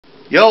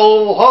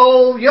Yo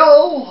ho,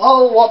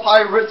 a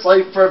pirate's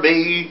life for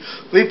me.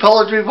 We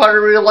pillage, we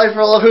plunder, we life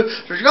for love.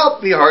 Drink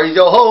up, me heart,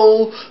 yo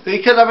ho.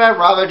 We kidnap and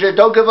ravage and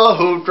don't give a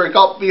hoot. Drink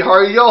up, me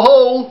heart, yo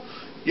ho.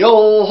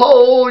 Yo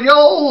ho,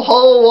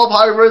 a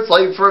pirate's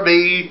life for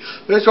me.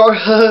 We start,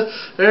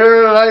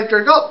 I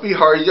drink up, me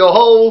heart, yo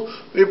ho.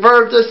 We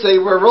burn to say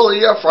we're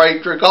really a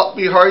fright. Drink up,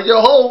 me heart,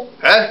 yo ho.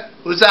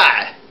 Who's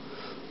that?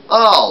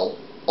 Oh,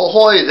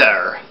 ahoy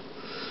there.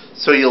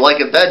 So you like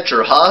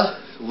adventure, huh?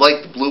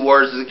 Like the Blue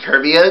Waters of the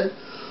Caribbean?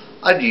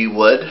 I knew you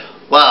would.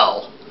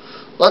 Well,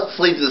 let's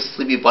leave this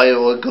sleepy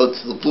bio and go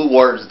to the Blue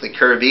Waters of the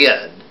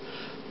Caribbean.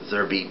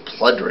 There be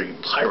plundering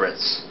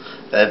pirates,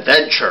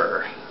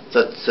 adventure,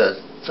 such as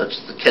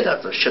the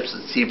kidnap of ships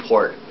at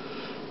seaport.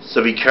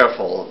 So be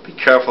careful,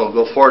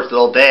 go forth and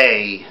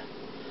obey.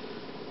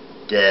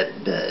 Dead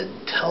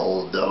men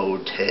tell no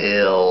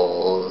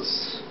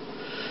tales.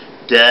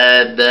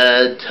 Dead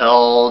men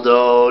tell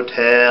no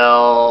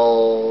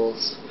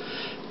tales.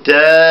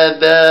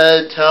 Dead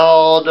men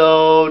tell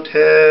no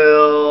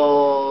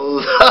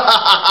tales.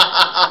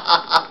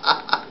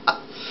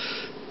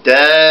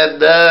 Dead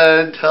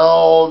men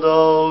tell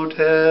no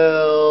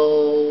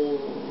tales.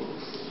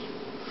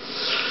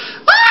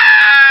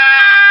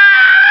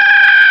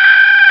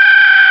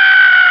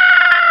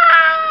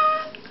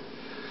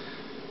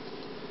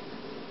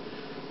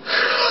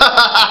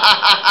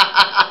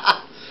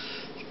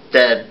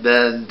 Dead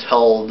men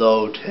tell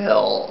no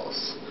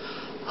tales.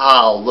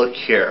 Oh, look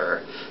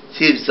here.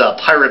 Seems a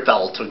pirate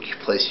battle took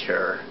place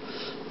here.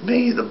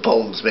 Many of the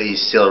bones, many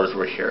sailors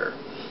were here.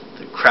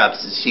 The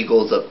crabs and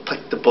seagulls that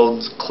picked the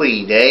bones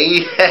clean,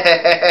 eh?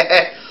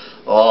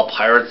 Oh,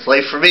 pirate's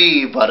life for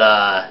me, but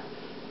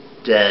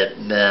dead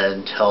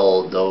men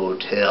tell no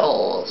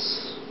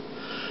tales.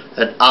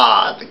 And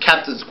the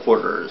captain's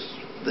quarters,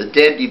 the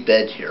dandy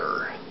bed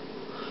here.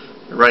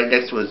 And right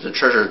next to it is the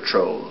treasure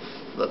trove,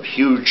 the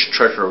huge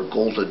treasure of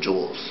gold and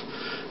jewels.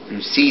 If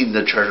you've seen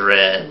the treasure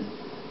end,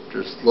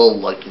 there's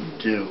little I can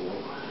do.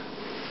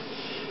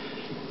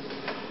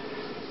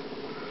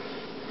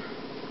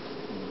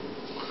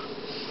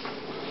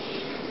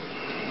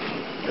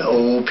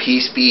 No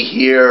peace be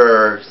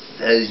here,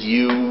 says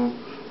you.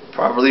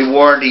 Properly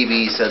warned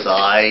me, says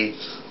I.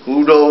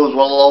 Who knows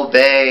what'll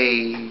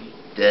obey?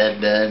 Dead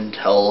men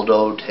tell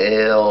no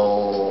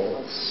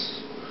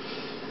tales.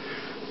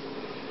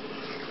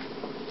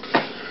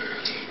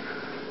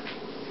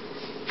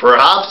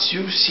 Perhaps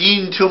you've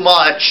seen too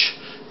much.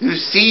 You've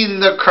seen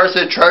the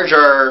cursed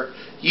treasure.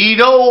 Ye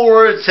know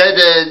where it's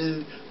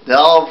hidden.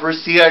 Now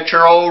proceed at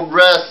your own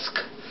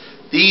risk.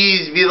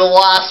 These be the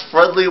last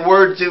friendly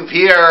words you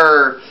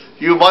hear.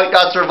 You might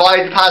not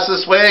survive to pass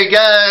this way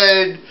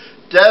again.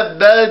 Dead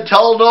men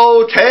tell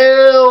no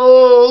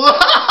tales.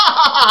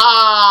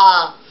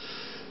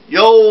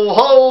 Yo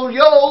ho,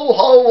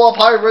 a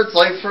pirate's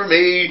life for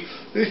me.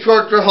 We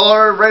short the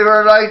horn,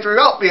 raver night,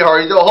 drink up me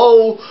heart, yo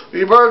ho.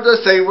 We burn to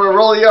say we're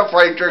really a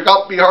fright, drink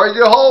up me heart,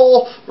 yo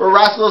ho. We're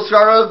rascals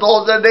scarred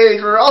golden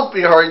days, drink up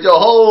me heart, yo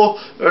ho.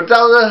 We're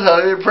down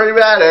the pretty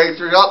bad eggs,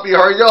 drink up me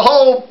heart, yo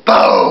ho.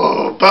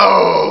 Boom,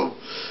 boom,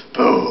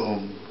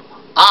 boom.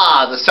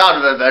 The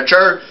sound of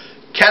adventure.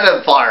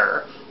 Cannon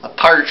fire. A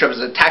pirate ship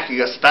is attacking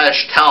a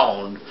Spanish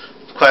town.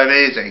 It's quite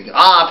amazing.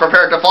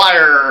 Prepare to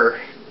fire.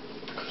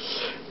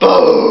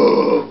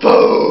 Boom,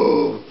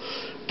 boom,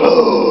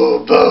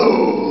 boom,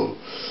 boom,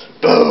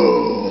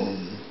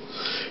 boom.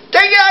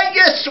 Take out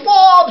your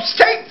swabs!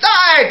 Take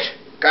that!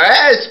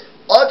 Guys,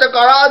 otro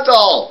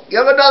corazon!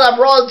 Give another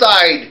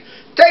broadside!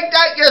 Take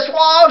that, your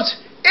swabs!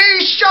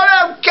 Shut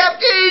up,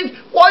 Captain!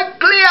 One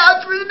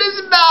clear through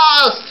this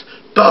mast!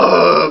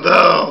 Boom,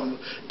 boom!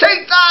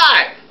 Take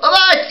that!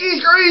 Avast,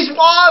 grease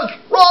swabs!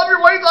 Roll up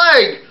your wing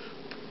leg!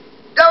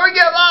 Never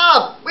give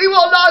up! We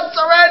will not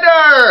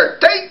surrender!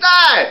 Take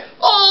that!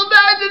 All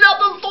banded up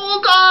in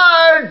full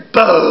guard!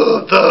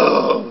 Boom,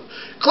 boom!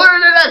 Clear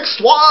the neck,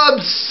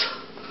 swabs!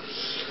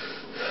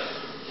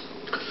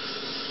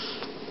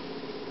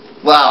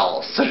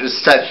 Well, such a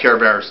set here,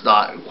 Bear's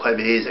not quite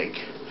amazing.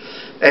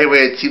 Anyway,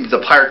 it seems the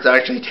pirates have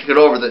actually taken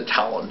over the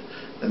town,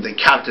 and the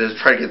captain is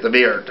trying to get the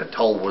mayor to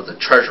tell where the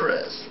treasure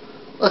is.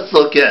 Let's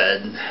look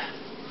in.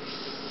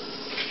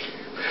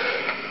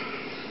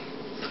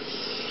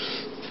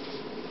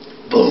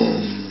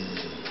 Boom.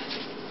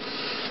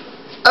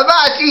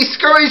 Avast, ye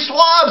scurry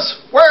swabs!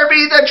 Where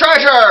be the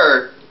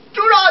treasure?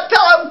 Do not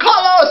tell him,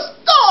 Carlos!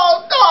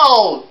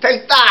 No!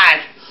 Take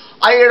that!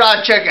 I eat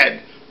on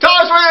chicken. Tell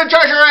us where the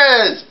treasure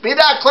is! Be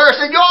that clear,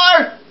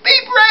 senor? Be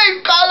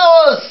brave,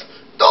 Carlos!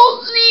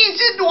 Don't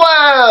listen to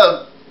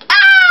him!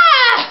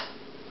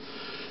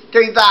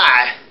 Take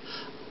that!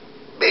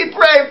 Be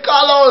brave,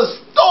 Carlos!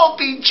 Don't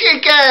be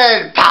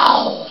chicken!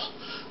 Pow!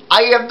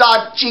 I am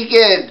not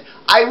chicken!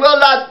 I will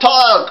not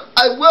talk!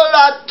 I will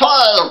not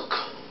talk!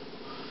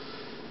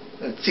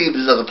 It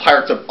seems that the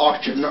pirates of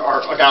auction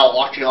are now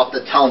auctioning off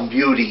the town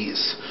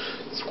beauties.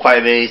 It's quite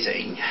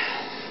amazing.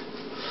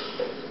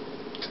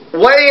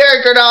 Weigh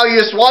anchor now,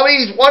 you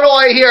swabbies! What do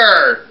I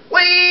hear?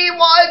 We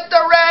want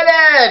the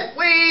redhead!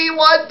 We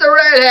want the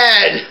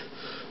redhead!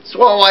 So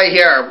what do I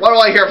hear? What do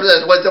I hear from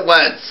this Wins and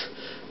Wins?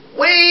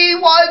 We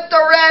want the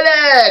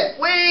redhead!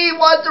 We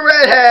want the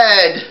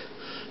redhead!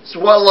 So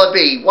what'll it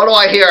be? What do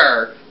I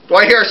hear? Do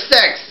I hear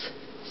 6?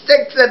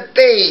 6 and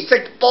B,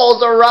 6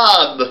 bowls of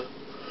rub.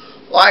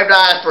 Well, I'm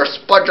not asking for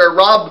sponge or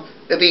rub.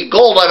 It'd be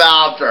gold I'm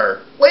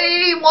after.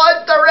 We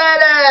want the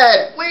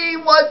redhead! We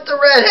want the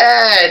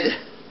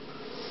redhead!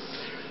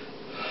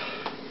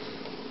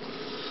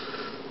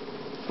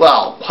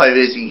 Well, quite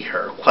busy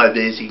here, quite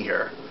busy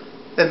here.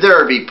 And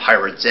there be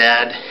pirates,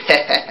 Ed.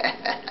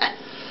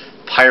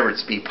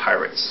 Pirates be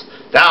pirates.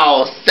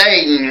 Now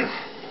sing!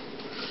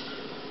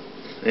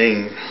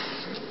 Sing.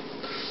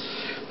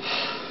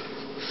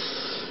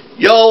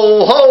 Yo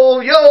ho,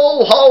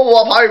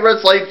 a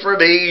pirate's late for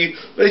me.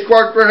 They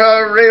squawked for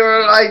her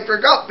river, I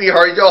forgot me,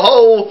 hurry, yo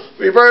ho.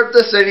 We burnt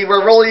the city,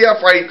 we're really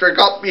afraid,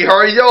 forgot me,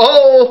 hurry, yo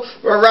ho.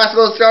 We're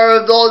rascals,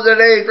 scarred, those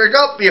in age,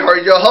 forgot me,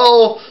 hurry, yo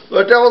ho.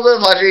 The devil's is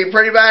flashing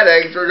pretty bad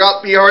eggs,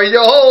 forgot me, hurry, yo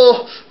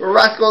ho. We're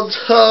rascals,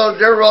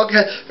 general,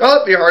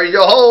 forgot me, hurry,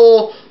 yo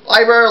ho.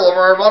 I'm a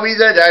lover,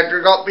 mommy's a dad,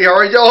 forgot me,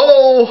 hurry, yo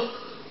ho.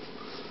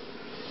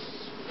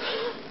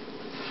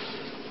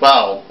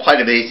 Wow,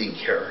 quite amazing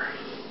here.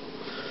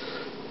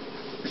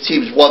 It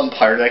seems one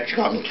pirate actually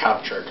got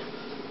captured.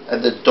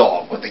 And the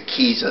dog with the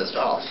keys in his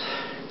mouth.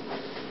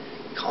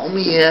 Come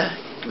here.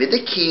 Give me the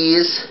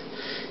keys.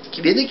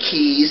 Give me the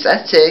keys.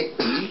 That's it.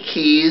 Give me the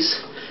keys.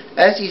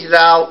 That's easy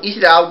now. Easy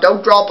now.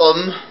 Don't drop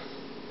them.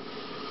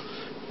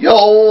 Yo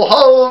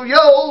ho,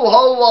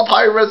 a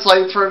pirate's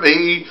late for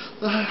me.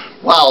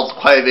 Wow, it's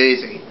quite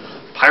amazing.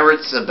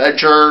 Pirates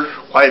adventure,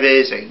 quite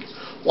amazing.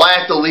 Well, I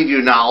have to leave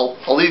you now.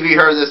 I'll leave you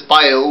here in this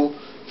bayou.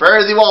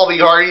 Fare thee well, me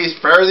hearties.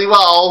 Fare thee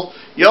well.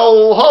 Yo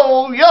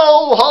ho,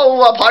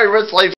 a pirate's life.